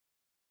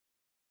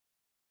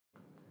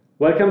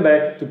Welcome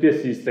back to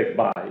PSC's Tech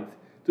Byte.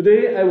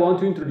 Today I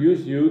want to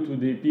introduce you to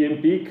the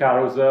PnP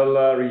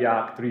Carousel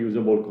React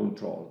Reusable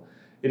control.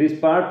 It is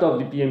part of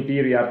the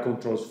PnP React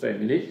Controls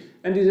family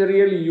and is a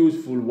really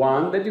useful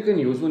one that you can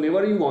use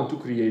whenever you want to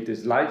create a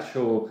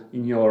slideshow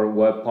in your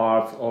web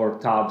parts or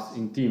tabs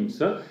in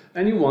Teams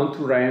and you want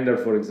to render,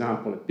 for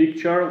example, a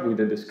picture with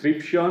a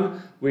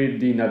description, with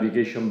the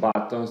navigation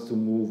buttons to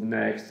move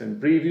next and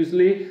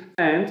previously,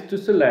 and to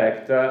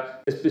select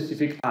a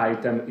specific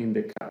item in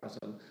the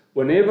carousel.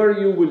 Whenever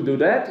you will do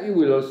that, you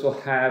will also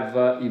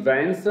have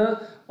events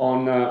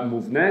on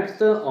Move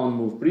Next, on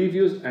Move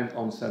Previous, and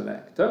on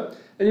Select.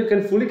 And you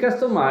can fully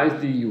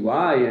customize the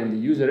UI and the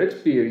user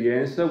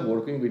experience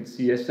working with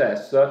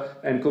CSS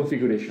and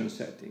configuration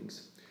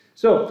settings.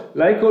 So,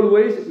 like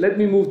always, let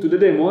me move to the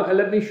demo and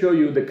let me show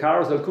you the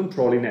carousel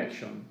control in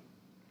action.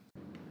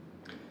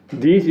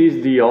 This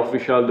is the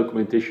official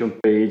documentation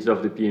page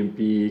of the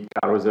PnP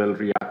Carousel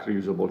React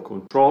Reusable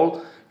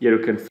control. Here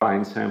you can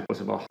find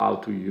samples about how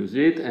to use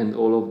it and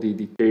all of the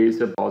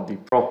details about the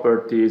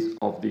properties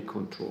of the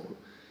control.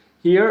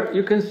 Here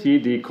you can see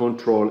the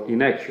control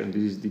in action.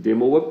 This is the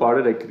demo web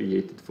part that I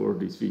created for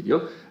this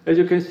video. As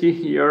you can see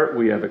here,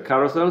 we have a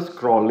carousel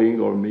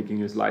scrolling or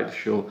making a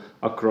slideshow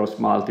across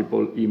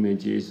multiple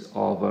images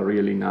of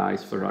really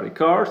nice Ferrari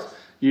cars.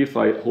 If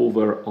I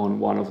hover on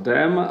one of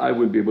them, I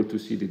will be able to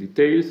see the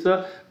details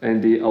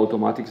and the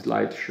automatic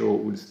slideshow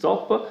will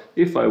stop.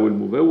 If I will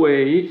move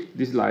away,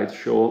 the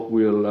slideshow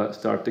will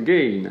start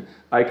again.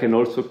 I can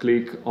also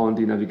click on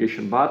the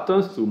navigation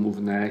buttons to move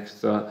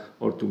next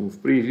or to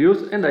move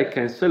previous, and I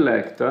can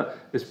select a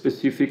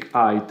specific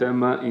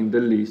item in the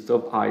list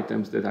of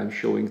items that I'm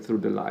showing through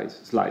the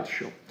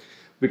slideshow.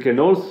 We can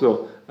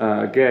also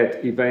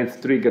get events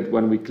triggered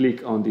when we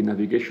click on the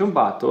navigation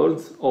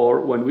buttons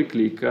or when we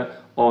click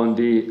on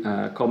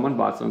the command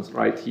buttons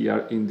right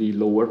here in the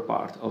lower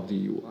part of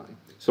the UI.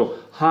 So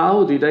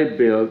how did I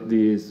build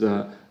this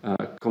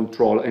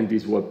control and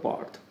this web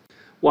part?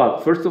 Well,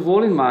 first of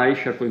all, in my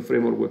SharePoint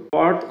Framework web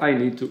part, I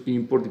need to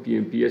import the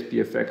PnP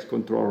SPFx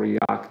control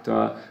React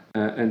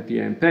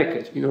npm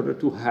package in order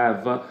to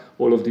have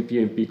all of the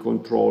PnP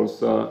controls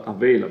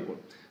available.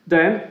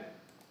 Then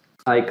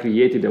I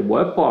created a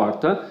web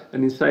part,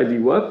 and inside the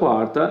web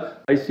part,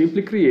 I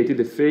simply created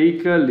a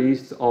fake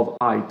list of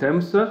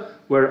items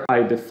where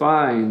I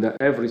defined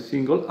every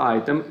single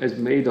item as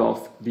made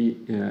of the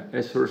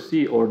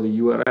src or the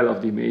URL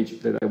of the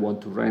image that I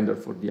want to render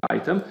for the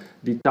item,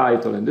 the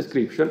title and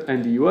description,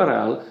 and the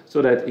URL,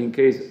 so that in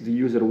case the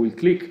user will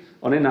click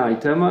on an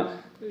item,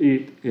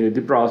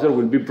 the browser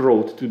will be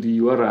brought to the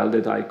URL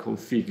that I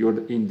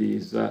configured in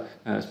this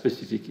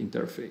specific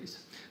interface.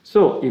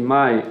 So in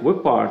my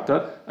web part,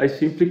 I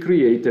simply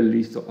create a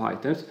list of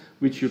items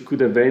which you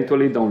could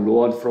eventually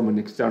download from an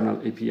external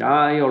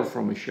API or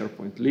from a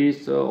SharePoint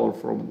list or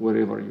from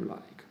wherever you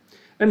like.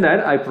 And then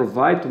I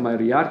provide to my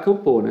React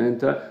component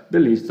the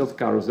list of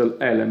carousel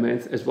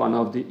elements as one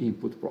of the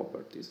input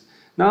properties.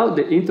 Now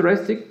the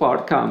interesting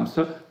part comes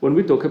when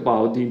we talk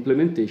about the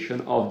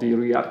implementation of the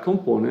React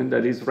component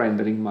that is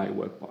rendering my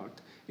web part.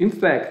 In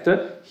fact,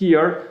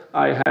 here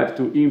I have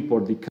to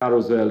import the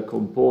carousel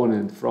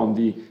component from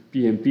the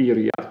PnP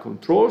React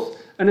controls,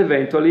 and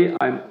eventually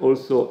I'm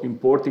also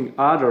importing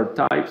other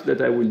types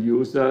that I will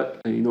use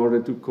in order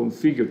to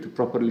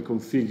properly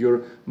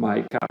configure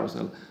my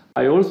carousel.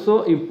 I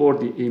also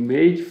import the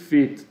image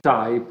fit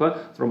type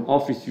from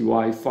Office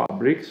UI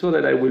Fabric so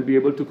that I will be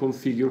able to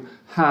configure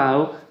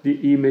how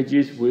the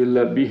images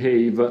will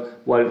behave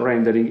while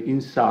rendering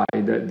inside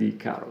the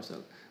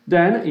carousel.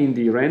 Then, in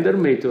the render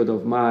method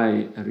of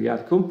my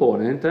React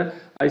component,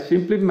 I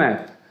simply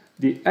map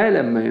the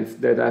elements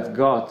that I've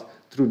got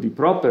through the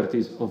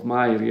properties of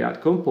my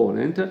React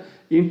component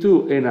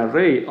into an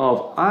array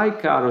of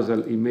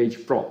iCarousel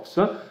image props,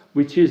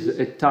 which is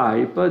a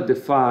type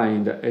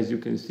defined, as you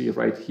can see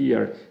right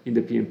here in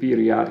the PnP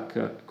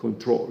React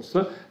controls,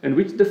 and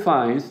which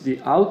defines the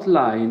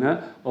outline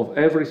of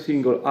every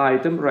single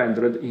item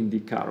rendered in the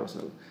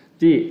carousel.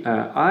 The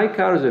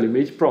iCarousel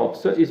image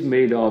props is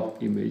made of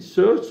image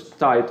search,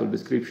 title,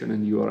 description,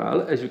 and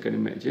URL, as you can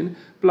imagine,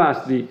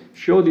 plus the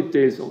show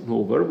details on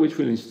hover, which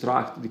will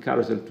instruct the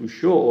carousel to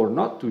show or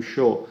not to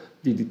show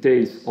the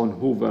details on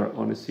hover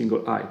on a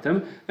single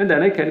item, and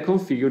then I can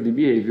configure the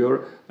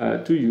behavior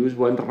to use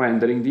when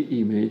rendering the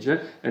image.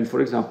 And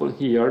for example,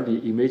 here the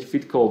image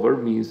fit cover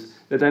means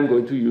that I'm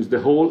going to use the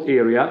whole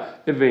area,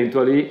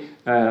 eventually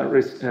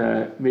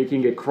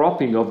making a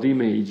cropping of the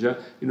image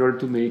in order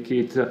to make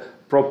it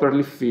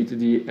properly fit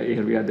the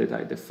area that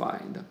I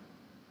defined.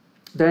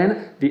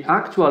 Then the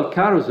actual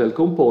carousel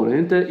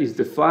component is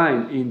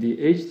defined in the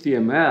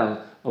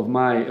HTML of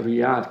my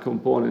React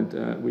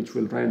component which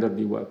will render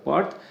the web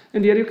part.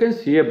 And here you can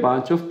see a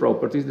bunch of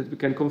properties that we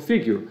can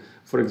configure.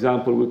 For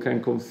example, we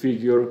can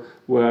configure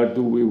where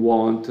do we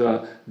want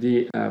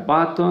the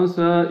buttons,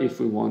 if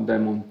we want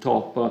them on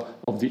top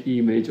of the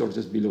image or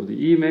just below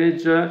the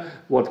image,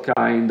 what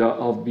kind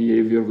of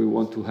behavior we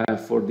want to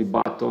have for the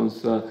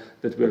buttons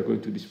that we are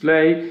going to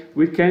display.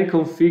 We can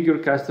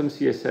configure custom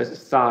CSS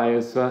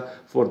styles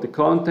for the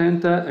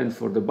content and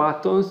for the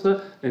buttons,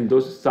 and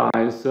those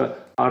styles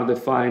are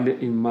defined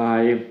in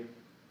my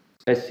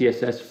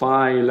SCSS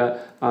file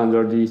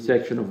under the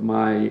section of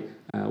my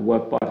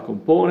web part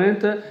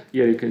component.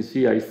 Here you can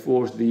see I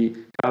force the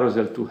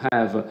carousel to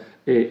have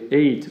a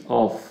height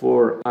of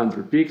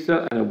 400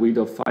 pixels and a width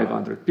of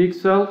 500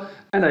 pixels,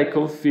 and I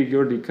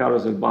configure the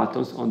carousel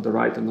buttons on the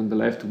right and on the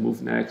left to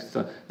move next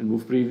and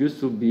move previous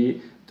to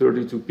be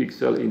 32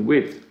 pixels in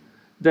width.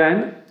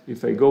 Then,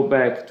 if I go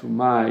back to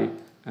my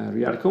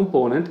React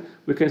component,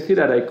 we can see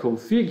that I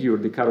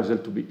configure the carousel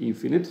to be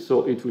infinite,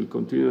 so it will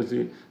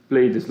continuously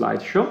play the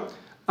slideshow.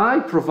 I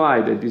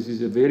provided, this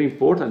is a very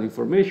important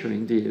information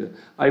indeed,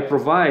 I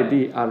provide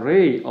the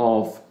array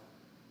of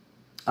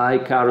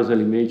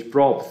iCarousel image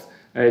props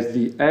as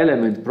the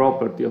element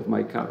property of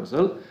my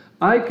carousel.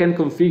 I can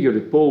configure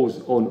the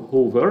pause on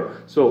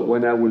hover, so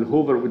when I will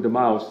hover with the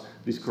mouse,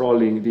 the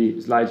scrolling, the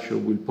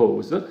slideshow will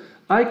pause.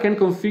 I can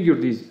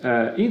configure this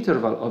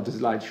interval of the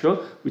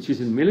slideshow, which is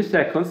in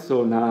milliseconds,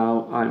 so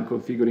now I'm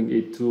configuring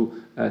it to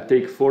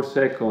take 4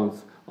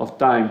 seconds of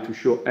time to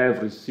show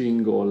every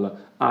single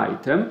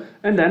item,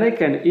 and then I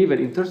can even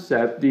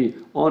intercept the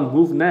on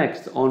move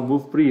next, on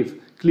move brief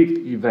clicked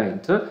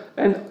event,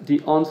 and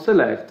the on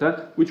select,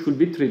 which will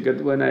be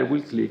triggered when I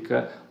will click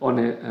on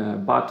a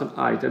button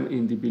item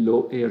in the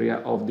below area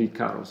of the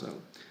carousel.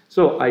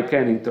 So I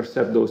can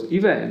intercept those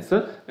events,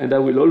 and I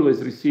will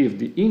always receive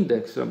the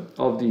index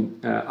of the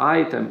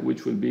item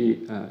which will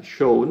be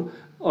shown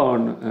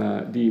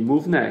on the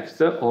move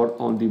next or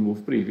on the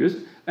move previous,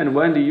 and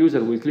when the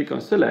user will click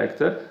on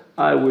select,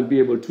 I will be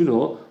able to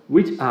know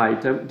which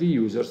item the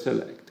user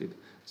selected.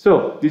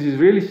 So this is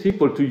really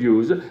simple to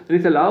use, and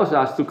it allows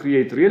us to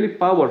create really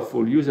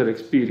powerful user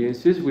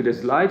experiences with a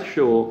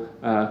slideshow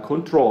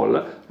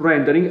control,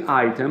 rendering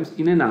items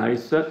in a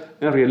nice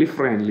and really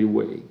friendly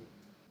way.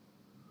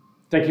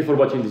 Thank you for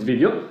watching this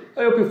video.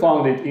 I hope you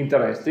found it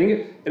interesting,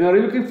 and I'm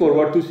really looking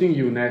forward to seeing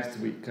you next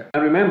week.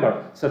 And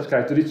remember,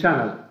 subscribe to the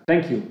channel.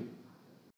 Thank you.